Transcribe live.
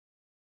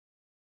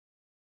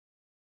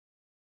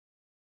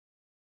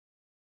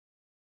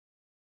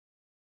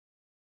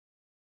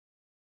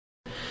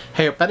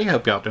Hey everybody,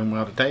 hope y'all doing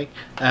well today.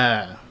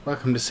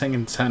 Welcome to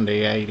Singing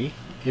Sunday 80.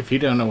 If you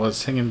don't know what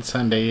Singing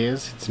Sunday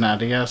is, it's an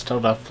idea I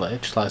stole off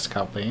Fletch last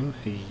Halloween.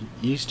 He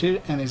used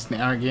to and is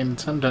now again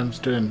sometimes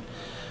doing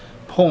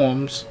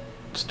poems,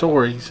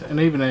 stories, and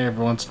even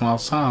every once in a while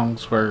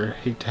songs where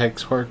he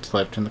takes words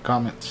left in the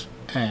comments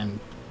and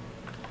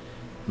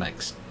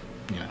makes,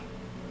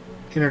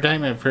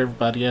 entertainment for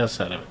everybody else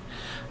out of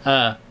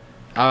it.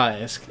 I'll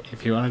ask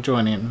if you want to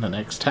join in the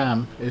next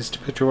time is to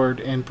put your word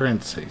in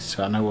parentheses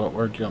so I know what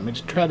word you want me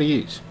to try to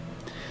use.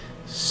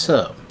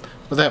 So,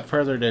 without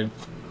further ado,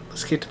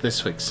 let's get to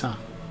this week's song.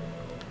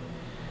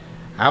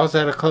 I was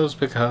out of clothes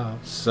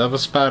because of a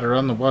spider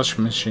on the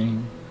washing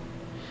machine.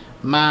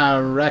 My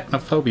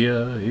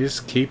arachnophobia is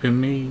keeping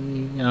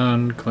me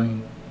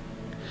unclean.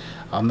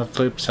 On the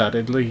flip side,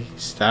 at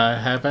least, I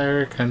have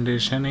air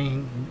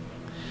conditioning,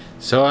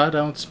 so I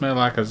don't smell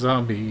like a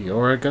zombie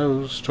or a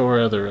ghost or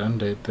other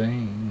undead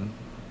thing.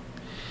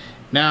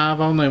 Now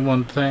I've only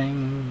one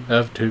thing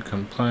of to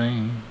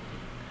complain.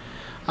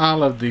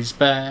 All of these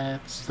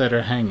bats that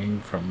are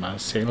hanging from my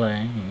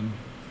ceiling.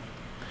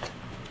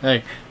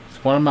 Hey,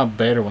 it's one of my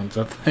better ones,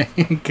 I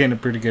think, in a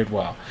pretty good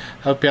while.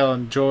 Hope y'all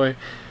enjoy.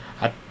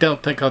 I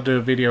don't think I'll do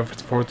a video for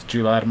the 4th of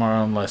July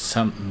tomorrow unless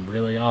something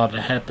really odd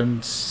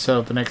happens.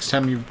 So the next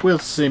time you will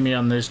see me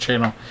on this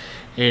channel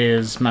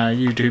is my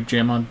YouTube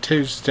gym on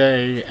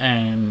Tuesday,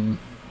 and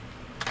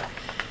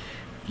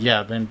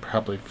yeah, then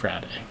probably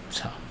Friday.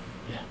 So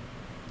yeah,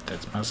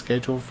 that's my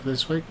schedule for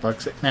this week. Like I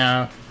said,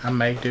 now I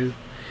may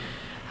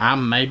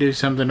do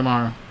something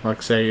tomorrow. Like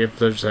I say, if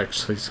there's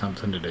actually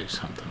something to do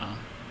something on,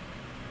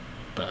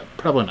 but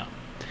probably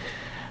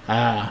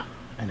not.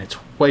 And it's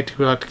way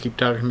too hot to keep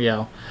talking to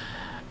y'all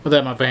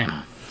without my fan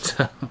on.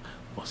 So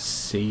we'll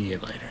see you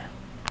later.